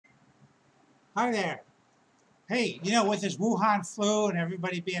Hi there. Hey, with this Wuhan flu and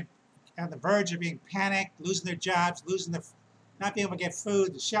everybody being on the verge of being panicked, losing their jobs, not being able to get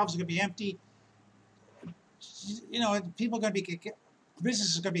food, the shelves are going to be empty. People are going to be,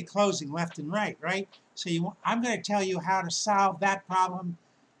 businesses are going to be closing left and right, right? I'm going to tell you how to solve that problem,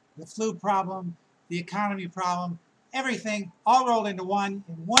 the flu problem, the economy problem, everything all rolled into one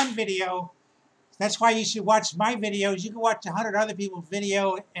in one video. That's why you should watch my videos. You can watch 100 other people's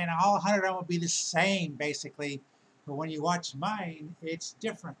video, and all 100 of them will be the same, basically. But when you watch mine, it's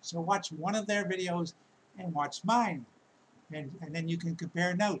different. So watch one of their videos and watch mine, and then you can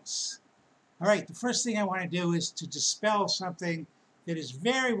compare notes. All right, the first thing I want to do is to dispel something that is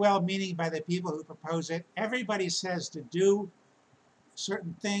very well-meaning by the people who propose it. Everybody says to do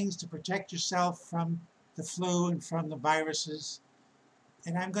certain things to protect yourself from the flu and from the viruses.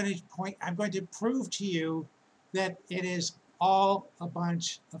 And I'm going to prove to you that it is all a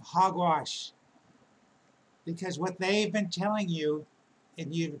bunch of hogwash. Because what they've been telling you,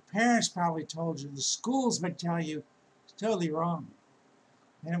 and your parents probably told you, the school's been telling you, is totally wrong.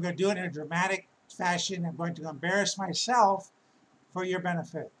 And I'm going to do it in a dramatic fashion. I'm going to embarrass myself for your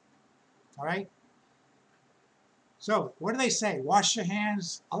benefit. All right? So, what do they say? Wash your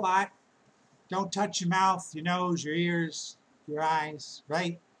hands a lot. Don't touch your mouth, your nose, your ears, your eyes,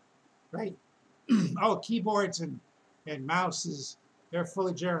 right? Right? Oh, keyboards and mouses, they're full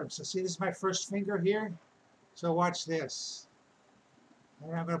of germs. So see, this is my first finger here. So watch this.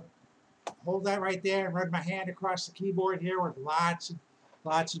 And I'm going to hold that right there and run my hand across the keyboard here with lots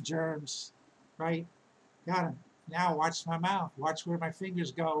of germs, right? Got them. Now watch my mouth. Watch where my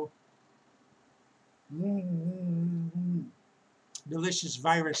fingers go. Mm-hmm. Delicious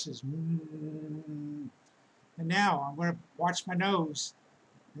viruses. Mm-hmm. And now I'm going to watch my nose.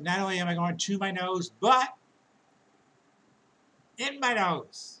 And not only am I going to chew my nose, but in my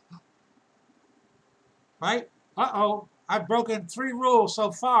nose. Right? Uh-oh, I've broken 3 rules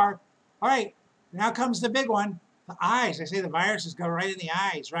so far. All right, now comes the big one. The eyes. I say the viruses go right in the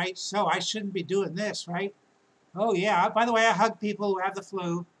eyes, right? So I shouldn't be doing this, right? Oh, yeah. By the way, I hug people who have the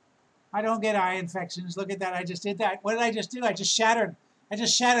flu. I don't get eye infections. Look at that. I just did that. What did I just do? I just shattered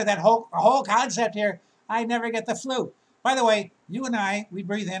that whole concept here. I never get the flu. By the way, you and I, we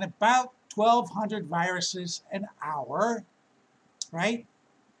breathe in about 1,200 viruses an hour, right?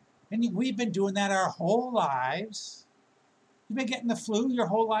 And we've been doing that our whole lives. You've been getting the flu your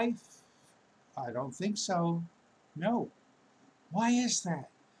whole life? I don't think so. No. Why is that?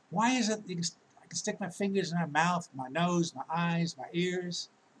 Why is it I can stick my fingers in my mouth, my nose, my eyes, my ears.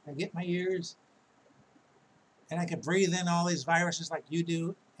 I get my ears. And I can breathe in all these viruses like you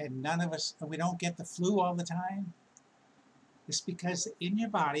do, and we don't get the flu all the time? It's because in your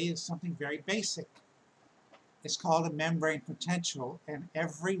body is something very basic. It's called a membrane potential, and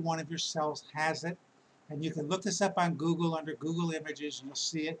every one of your cells has it. And you can look this up on Google under Google Images, and you'll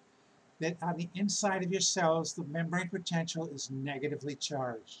see it, that on the inside of your cells, the membrane potential is negatively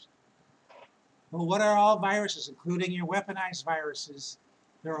charged. Well, what are all viruses, including your weaponized viruses?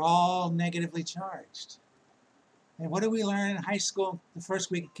 They're all negatively charged. And what do we learn in high school the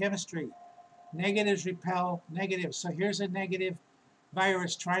first week of chemistry? Negatives repel negatives. So here's a negative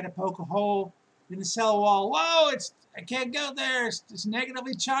virus trying to poke a hole in the cell wall. Whoa, I can't go there. It's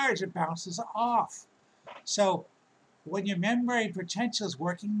negatively charged. It bounces off. So when your membrane potential is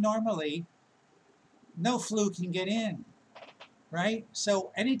working normally, no flu can get in, right?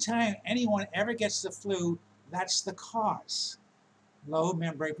 So anytime anyone ever gets the flu, that's the cause, low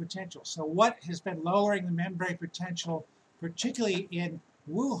membrane potential. So what has been lowering the membrane potential, particularly in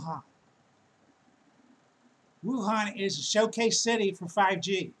Wuhan? Wuhan is a showcase city for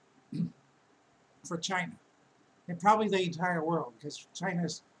 5G for China, and probably the entire world, because China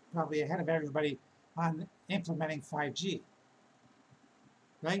is probably ahead of everybody on implementing 5G,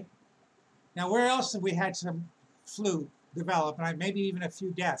 right? Now, where else have we had some flu develop, and maybe even a few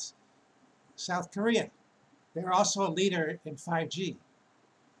deaths? South Korea. They're also a leader in 5G.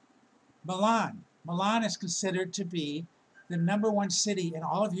 Milan. Milan is considered to be the #1 city in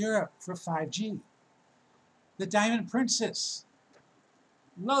all of Europe for 5G. The Diamond Princess,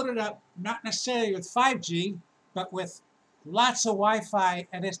 loaded up not necessarily with 5G, but with lots of Wi-Fi,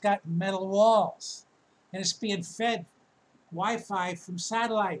 and it's got metal walls. And it's being fed Wi-Fi from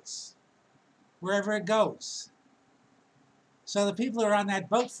satellites wherever it goes. So the people are on that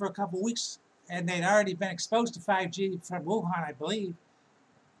boat for a couple of weeks, and they'd already been exposed to 5G from Wuhan, I believe.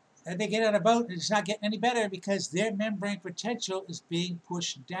 And they get on a boat, and it's not getting any better because their membrane potential is being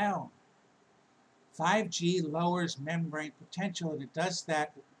pushed down. 5G lowers membrane potential, and it does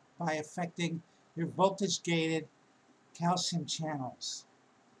that by affecting your voltage-gated calcium channels.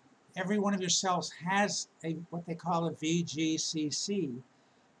 every one of your cells has a what they call a VGCC,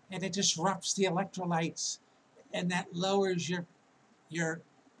 and it disrupts the electrolytes, and that lowers your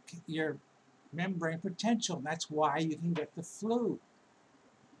your membrane potential. That's why you can get the flu.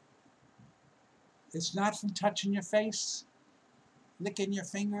 It's not from touching your face, licking your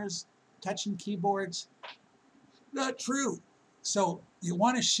fingers, touching keyboards. Not true. So you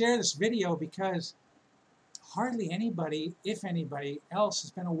want to share this video because hardly anybody, if anybody else,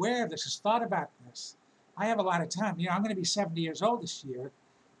 has been aware of this, has thought about this. I have a lot of time. You know, I'm going to be 70 years old this year,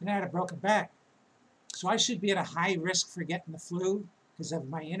 and I had a broken back. So I should be at a high risk for getting the flu because of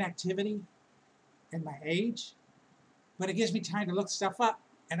my inactivity and my age. But it gives me time to look stuff up.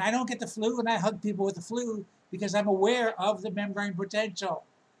 And I don't get the flu, and I hug people with the flu because I'm aware of the membrane potential.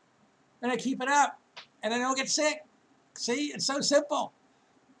 And I keep it up, and I don't get sick. See, it's so simple.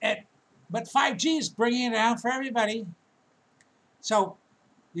 But 5G is bringing it down for everybody. So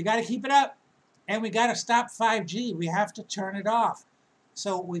you got to keep it up, and we got to stop 5G. We have to turn it off.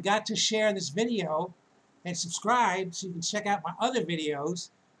 So we got to share this video and subscribe so you can check out my other videos,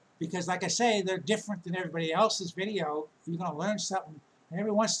 because like I say, they're different than everybody else's video. You're going to learn something. And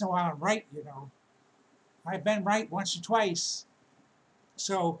every once in a while I'm right, you know. I've been right once or twice.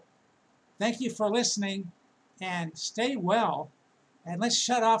 So thank you for listening, and stay well. And let's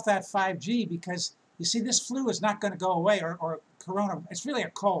shut off that 5G, because you see, this flu is not going to go away, or corona. It's really a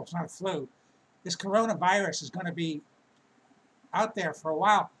cold, it's not a flu. This coronavirus is going to be out there for a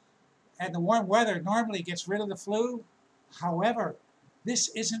while. And the warm weather normally gets rid of the flu. However, this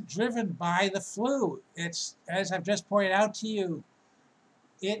isn't driven by the flu. It's, as I've just pointed out to you,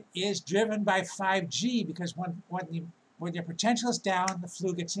 it is driven by 5G, because when your potential is down, the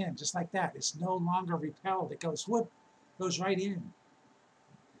flu gets in, just like that. It's no longer repelled. It goes whoop, goes right in.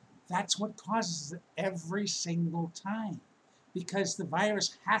 That's what causes it every single time, because the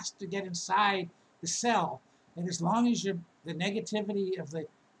virus has to get inside the cell, and as long as the negativity of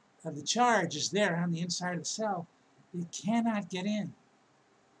the charge is there on the inside of the cell, it cannot get in.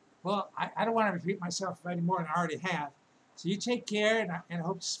 Well, I don't want to repeat myself any more than I already have. So you take care, and I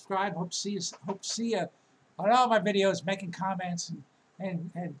hope to subscribe. Hope to see you on all my videos, making comments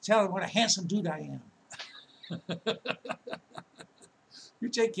and telling what a handsome dude I am. You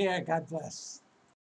take care. God bless.